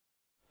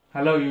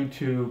Hello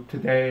YouTube,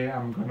 today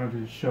I'm going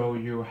to show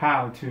you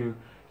how to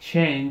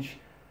change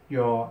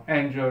your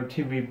Android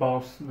TV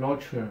box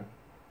launcher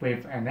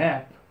with an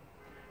app.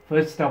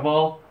 First of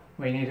all,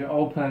 we need to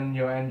open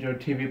your Android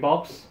TV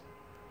box,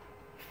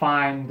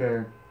 find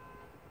the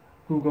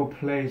Google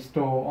Play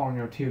Store on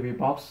your TV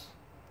box,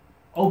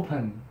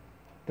 open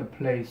the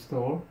Play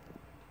Store.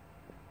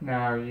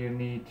 Now you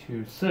need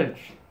to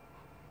search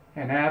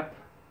an app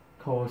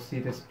called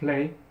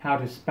CetusPlay. How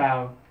to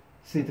spell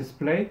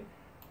CetusPlay?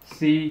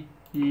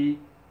 CetusPlay.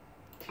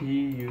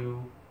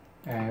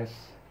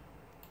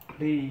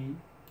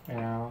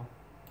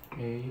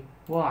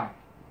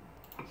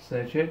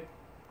 Search it.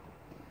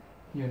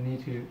 You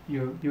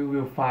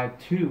will find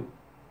two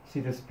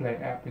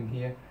CetusPlay app in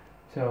here.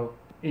 So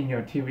in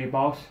your TV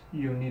box,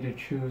 you need to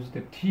choose the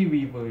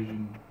TV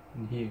version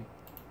in here.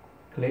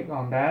 Click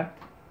on that.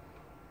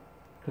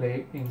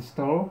 Click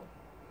install.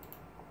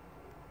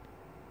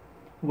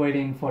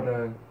 Waiting for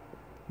the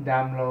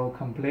download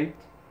complete.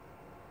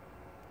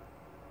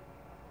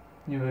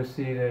 You will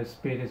see the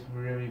speed is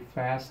really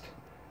fast,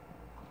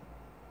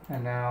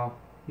 and now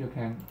you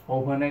can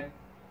open it.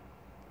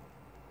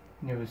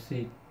 You will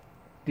see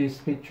this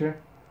picture.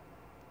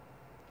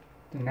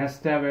 The next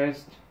step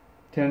is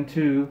turn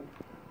to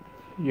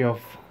your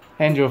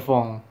Android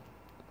phone.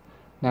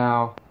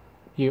 Now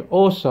you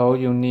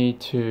need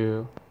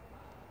to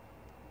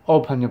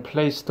open your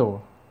Play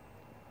Store.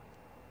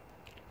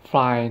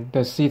 Find the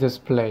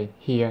CetusPlay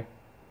here.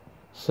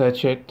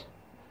 Search it.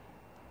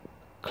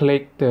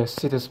 Click the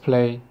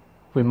CetusPlay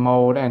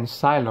remote and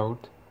sideload.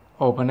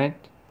 Open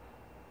it.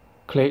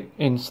 Click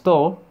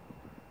install.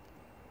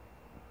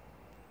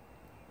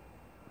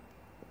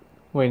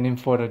 Waiting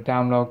for the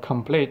download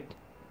complete.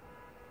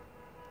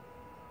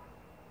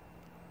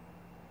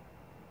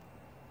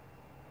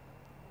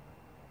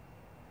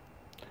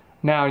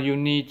 Now you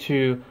need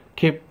to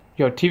keep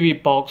your TV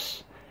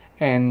box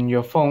and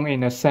your phone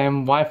in the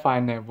same Wi-Fi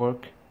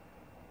network.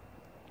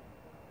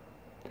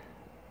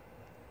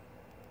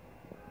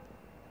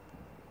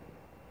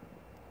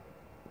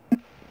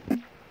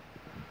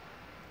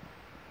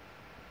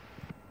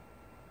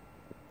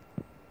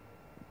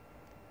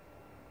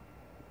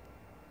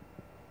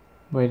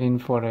 Waiting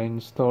for the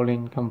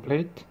installing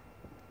complete.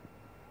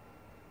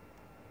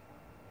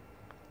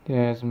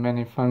 There's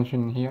many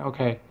functions here.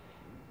 Okay,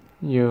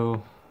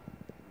 you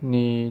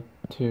need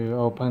to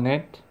open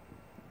it.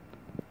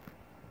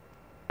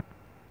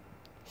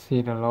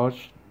 See the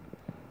launch.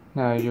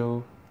 Now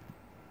you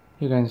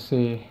can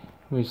see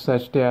we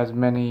search. There's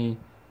many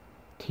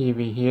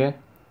TV here.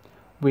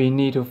 We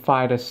need to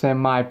find the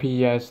same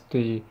IP as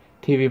the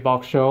TV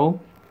box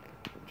show,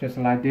 just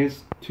like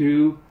this,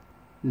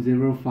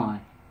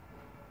 205.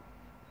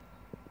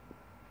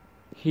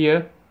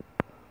 Here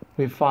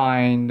we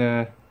find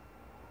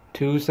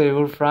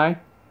 205,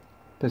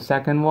 the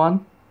second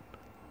one.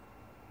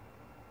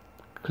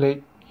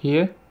 Click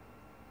here.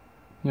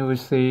 You will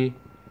see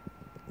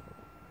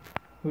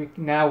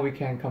now we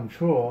can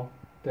control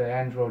the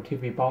Android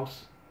TV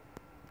box.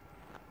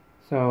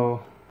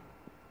 So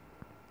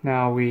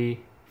now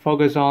we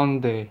focus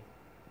on the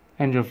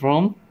Android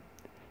phone.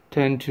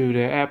 Turn to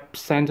the App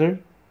Center.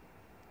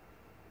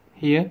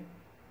 Here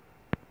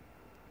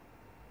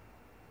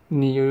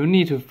you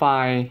need to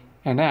find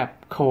an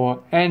app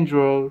called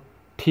Android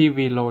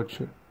TV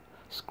Launcher.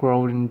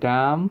 Scrolling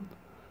down,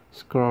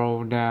 just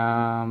scroll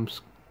down.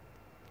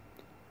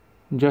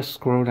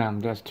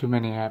 There's too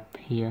many apps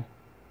here.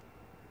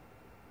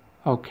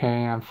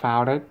 Okay, I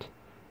found it.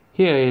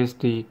 Here is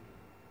the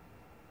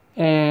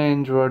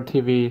Android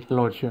TV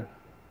Launcher.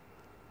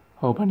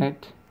 Open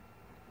it.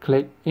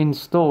 Click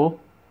install.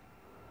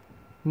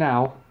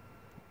 Now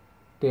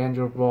the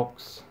Android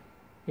box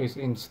is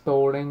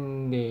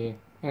installing the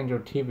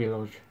Android TV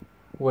Launcher,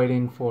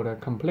 waiting for the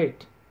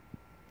complete.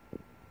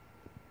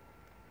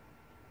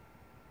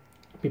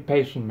 Be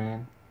patient,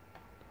 man.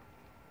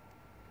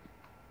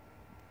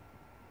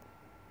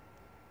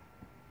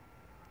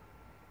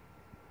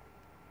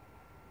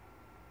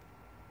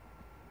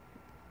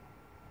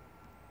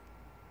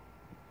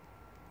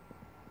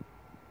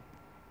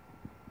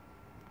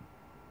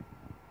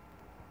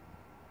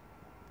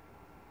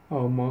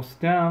 Almost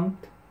done.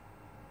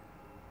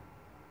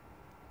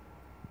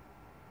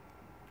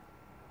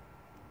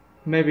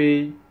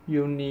 Maybe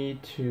you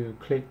need to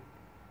click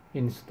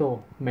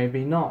install,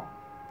 maybe not.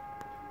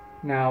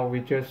 Now we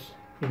just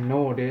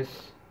ignore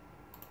this.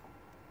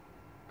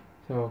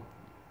 So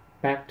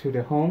back to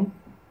the home.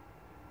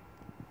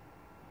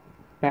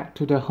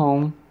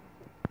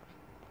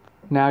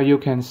 Now you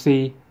can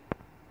see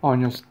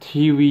on your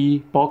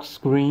TV box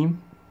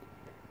screen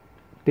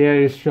there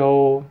is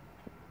show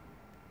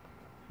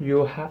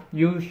you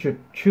should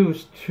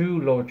choose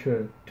two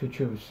launcher to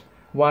choose.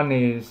 One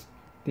is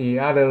the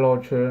other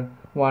launcher,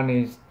 one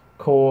is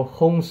called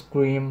Home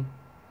Screen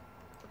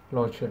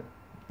launcher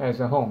as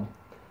a home.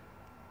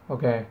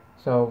 Okay,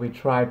 so we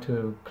try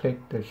to click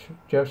the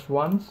just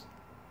once,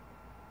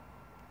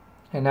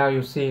 and now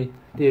you see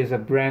there is a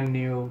brand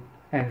new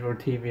Android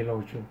TV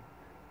launcher.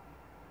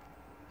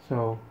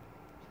 So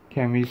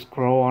Can we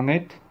scroll on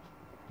it?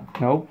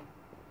 Nope.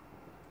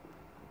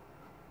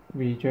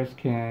 We just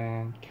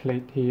can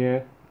click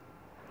here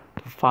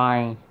to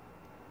find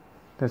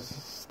the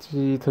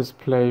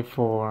CetusPlay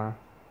for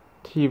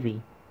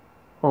TV.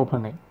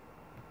 Open it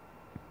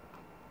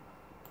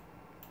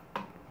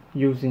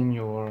using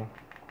your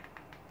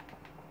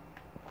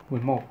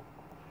remote.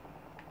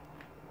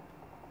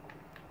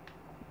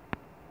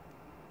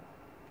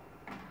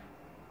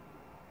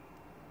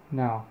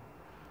 Now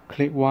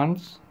click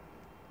once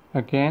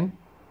again.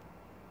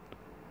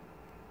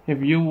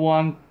 If you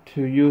want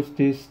to use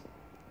this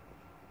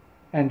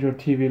Android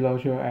TV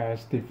launcher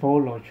as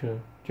default launcher,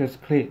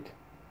 just click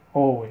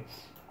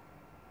always.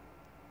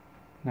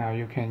 Now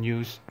you can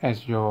use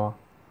as your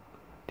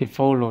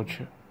default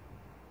launcher.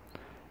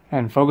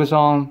 And focus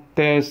on,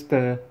 there's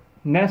the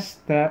next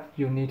step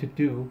you need to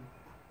do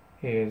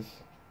is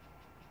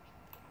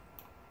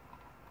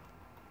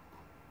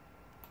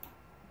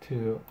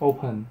to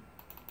open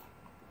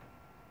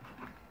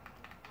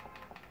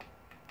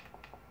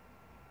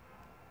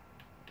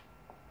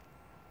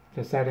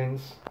the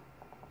settings,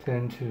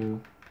 turn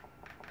to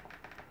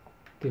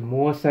the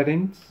more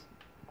settings,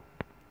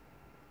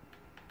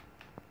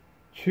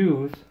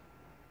 choose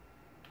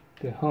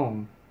the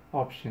home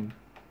option.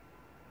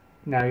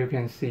 Now you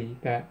can see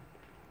that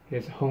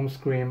it's home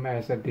screen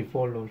as a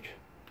default launcher.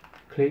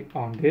 Click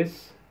on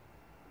this,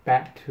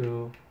 back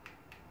to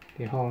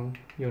the home.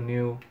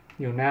 You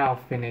now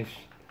finish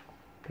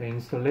the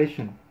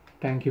installation.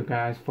 Thank you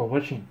guys for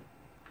watching.